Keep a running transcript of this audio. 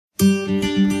Hi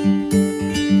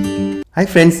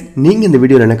friends, நீங்க இந்த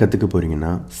வீடியோல என்ன கத்துக்க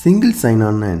போறீங்கன்னா சிங்கிள் சைன்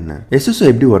ஆன்னா என்ன, SSO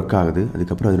எப்படி வர்க் ஆகுது,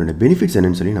 அதுக்கு அப்புறம் அதோட பெனிஃபிட்ஸ்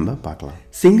என்னன்னு சொல்லி நம்ம பார்க்கலாம்.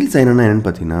 சிங்கிள் சைன் ஆன்னா என்னன்னு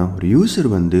பார்த்தீங்கன்னா, ஒரு யூசர்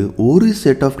வந்து ஒரு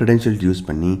செட் ஆஃப் கிரெடென்ஷியல்ஸ் யூஸ்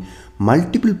பண்ணி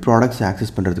மல்டிபிள் ப்ராடக்ட்ஸ்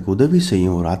ஆக்சஸ் பண்றதுக்கு உதவி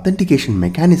செய்யும் ஒரு authentication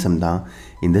மெக்கானிசம் தான்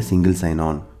இந்த single sign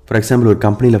on. For example, ஒரு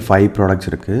கம்பெனியில் 5 ப்ராடக்ட்ஸ்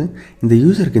இருக்குது. இந்த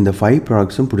யூசருக்கு இந்த 5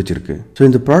 ப்ராடக்ட்ஸும் பிடிச்சிருக்கு. ஸோ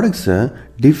இந்த ப்ராடக்ட்ஸை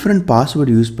டிஃப்ரெண்ட்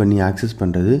பாஸ்வேர்டு யூஸ் பண்ணி ஆக்சஸ்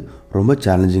பண்ணுறது ரொம்ப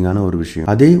சேலஞ்சிங்கான ஒரு விஷயம்.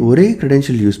 அதே ஒரே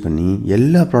கிரெடென்ஷியல் யூஸ் பண்ணி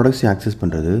எல்லா ப்ராடக்ட்ஸையும் ஆக்சஸ்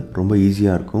பண்ணுறது ரொம்ப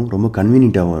ஈஸியாக இருக்கும், ரொம்ப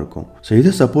கன்வீனியண்ட்டாகவும் இருக்கும். ஸோ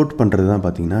இதை சப்போர்ட் பண்ணுறது தான்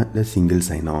பார்த்தீங்கன்னா இந்த சிங்கிள்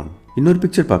சைன் ஆன். இன்னொரு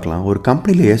பிக்சர் பார்க்கலாம். ஒரு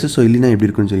கம்பெனியில் SSO இல்லைன்னா எப்படி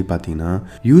இருக்குன்னு சொல்லி பார்த்தீங்கன்னா,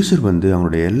 யூசர் வந்து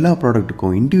அவங்களுடைய எல்லா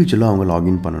ப்ராடக்ட்டுக்கும் இண்டிவிஜுவலாக அவங்க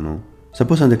லாகின் பண்ணணும்.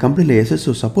 சப்போஸ் அந்த கம்பெனியில்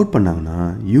SSO சப்போர்ட் பண்ணாங்கன்னா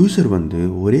யூசர் வந்து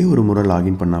ஒரே ஒரு முறை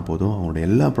லாகின் பண்ணால் போதும் அவங்களோட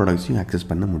எல்லா ப்ராடக்ட்ஸையும் ஆக்சஸ்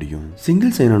பண்ண முடியும்.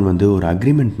 சிங்கிள் சைன் ஆன் வந்து ஒரு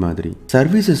அக்ரிமெண்ட் மாதிரி.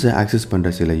 சர்வீசஸை ஆக்சஸ்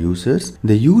பண்ணுற சில யூசர்ஸ்,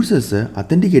 இந்த யூசர்ஸை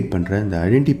அத்தென்டிகேட் பண்ணுற இந்த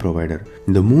ஐடென்டிட்டி ப்ரொவைடர்,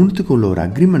 இந்த மூணுத்துக்கும் உள்ள ஒரு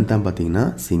அக்ரிமெண்ட் தான் பார்த்தீங்கன்னா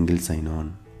சிங்கிள் சைன் ஆன்.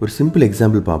 ஒரு சிம்பிள்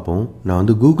எக்ஸாம்பிள் பார்ப்போம். நான்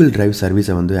வந்து கூகுள் டிரைவ்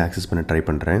சர்வீஸை வந்து ஆக்சஸ் பண்ண ட்ரை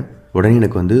பண்ணுறேன். உடனே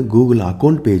எனக்கு வந்து கூகுள்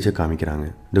அக்கௌண்ட் பேஜை காமிக்கிறாங்க.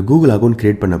 இந்த கூகுள் அக்கௌண்ட்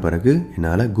கிரியேட் பண்ண பிறகு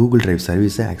என்னால் கூகுள் டிரைவ்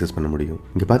சர்வீஸை ஆக்சஸ் பண்ண முடியும்.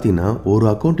 இங்கே பார்த்தீங்கன்னா ஒரு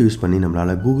அக்கௌண்ட் யூஸ் பண்ணி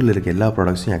நம்மளால் கூகுளில் இருக்க எல்லா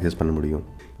ப்ராடக்ட்ஸையும் ஆக்சஸ் பண்ண முடியும்.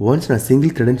 ஒன்ஸ் நான்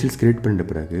சிங்கிள் கிரெடென்ஷியல்ஸ் கிரியேட் பண்ணிட்ட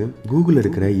பிறகு கூகுளில்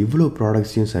இருக்கிற இவ்வளோ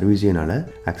ப்ராடக்ட்ஸையும் சர்வீஸையும் என்னால்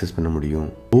ஆக்சஸ் பண்ண முடியும்.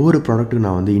 ஒவ்வொரு ப்ராடக்ட்டுக்கு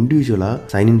நான் வந்து இண்டிவிஜுவலாக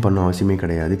சைன்இன் பண்ண அவசியமே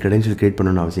கிடையாது, கிரெடென்ஷியல் கிரியேட்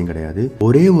பண்ணணும்னு அவசியம் கிடையாது.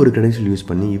 ஒரே ஒரு கிரெடென்ஷியல் யூஸ்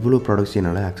பண்ணி இவ்வளோ ப்ராடக்ட்ஸையும்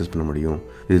என்னால் ஆக்சஸ் பண்ண முடியும்.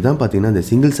 இதுதான் பார்த்தீங்கன்னா இந்த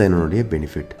சிங்கிள் சைன் ஆனுடைய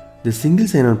பெனிஃபிட். இந்த சிங்கிள்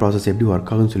சைன் ஆன் ப்ராசஸ் எப்படி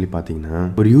ஒர்க் ஆகும்னு சொல்லி பார்த்தீங்கன்னா,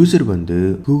 ஒரு யூசர் வந்து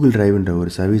கூகுள் டிரைவ்ன்ற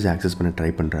ஒரு சர்வீஸ் ஆக்சஸ் பண்ண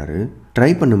ட்ரை பண்ணுறாரு.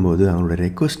 ட்ரை பண்ணும்போது அவங்களோட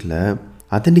ரெக்வஸ்ட்டில்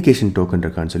அத்தென்டிகேஷன் டோக்கன்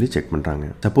இருக்கான்னு சொல்லி செக் பண்ணுறாங்க.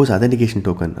 சப்போஸ் அத்தென்டிகேஷன்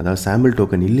டோக்கன், அதாவது சாம்பிள்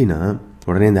டோக்கன் இல்லைன்னா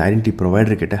உடனே இந்த ஐடென்டிட்டி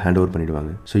ப்ரொவைடர் கிட்ட ஹேண்ட் ஓவர்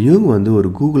பண்ணிடுவாங்க. ஸோ இவங்க வந்து ஒரு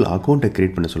கூகுள் அக்கௌண்ட்டை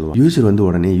கிரியேட் பண்ண சொல்லுவாங்க. யூசர் வந்து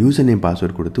உடனே யூசர் நேம்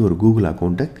பாஸ்வேர்ட் கொடுத்து ஒரு கூகுள்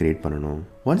அக்கௌண்ட்டை கிரியேட் பண்ணணும்.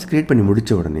 ஒன்ஸ் கிரியேட் பண்ணி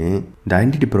முடித்த உடனே இந்த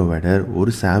ஐடென்டிட்டி ப்ரொவைடர்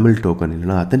ஒரு சாம்பிள் டோக்கன்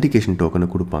இல்லைனா அத்தென்டிகேஷன் டோக்கனை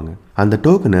கொடுப்பாங்க. அந்த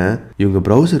டோக்கனை இவங்க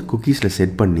ப்ரௌசர் குக்கீஸில்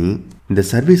செட் பண்ணி இந்த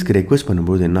சர்வீஸ்க்கு ரெக்வஸ்ட்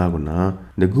பண்ணும்போது என்ன ஆகும்னா,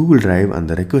 இந்த கூகுள் டிரைவ்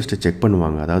அந்த ரெக்வஸ்ட்டை செக்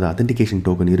பண்ணுவாங்க. அதாவது அத்தென்டிகேஷன்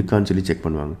டோக்கன் இருக்கான்னு சொல்லி செக்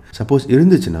பண்ணுவாங்க. சப்போஸ்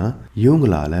இருந்துச்சுன்னா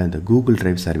இவங்களால இந்த கூகுள்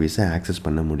டிரைவ் சர்வீஸை ஆக்சஸ்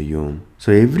பண்ண முடியும். ஸோ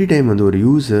எவ்ரி டைம் வந்து ஒரு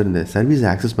யூசர் இந்த சர்வீஸை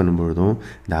ஆக்சஸ் பண்ணும்போதும்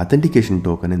இந்த அத்தென்டிகேஷன்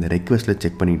டோக்கன் இந்த ரெக்வஸ்ட்டில்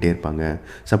செக் பண்ணிகிட்டே இருப்பாங்க.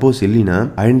 சப்போஸ் இல்லைன்னா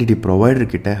ஐடென்டிட்டி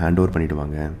ப்ரொவைடர் கிட்ட ஹேண்ட் ஓவர்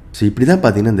பண்ணிடுவாங்க. ஸோ இப்படி தான்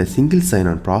பார்த்தீங்கன்னா இந்த சிங்கிள் சைன்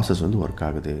ஆன் ப்ராசஸ் வந்து ஒர்க்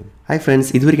ஆகுது. ஹை ஃப்ரெண்ட்ஸ்,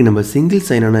 இது வரைக்கும் நம்ம சிங்கிள்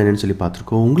சைன் ஆன் என்னன்னு சொல்லி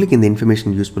பார்த்துருக்கோம். உங்களுக்கு இந்த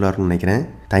இன்ஃபர்மேஷன் யூஸ்ஃபுல்லாக இருக்கும்னு நினைக்கிறேன்.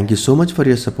 Thank you so much for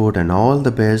your support and all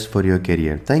the best for your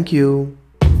career. Thank you.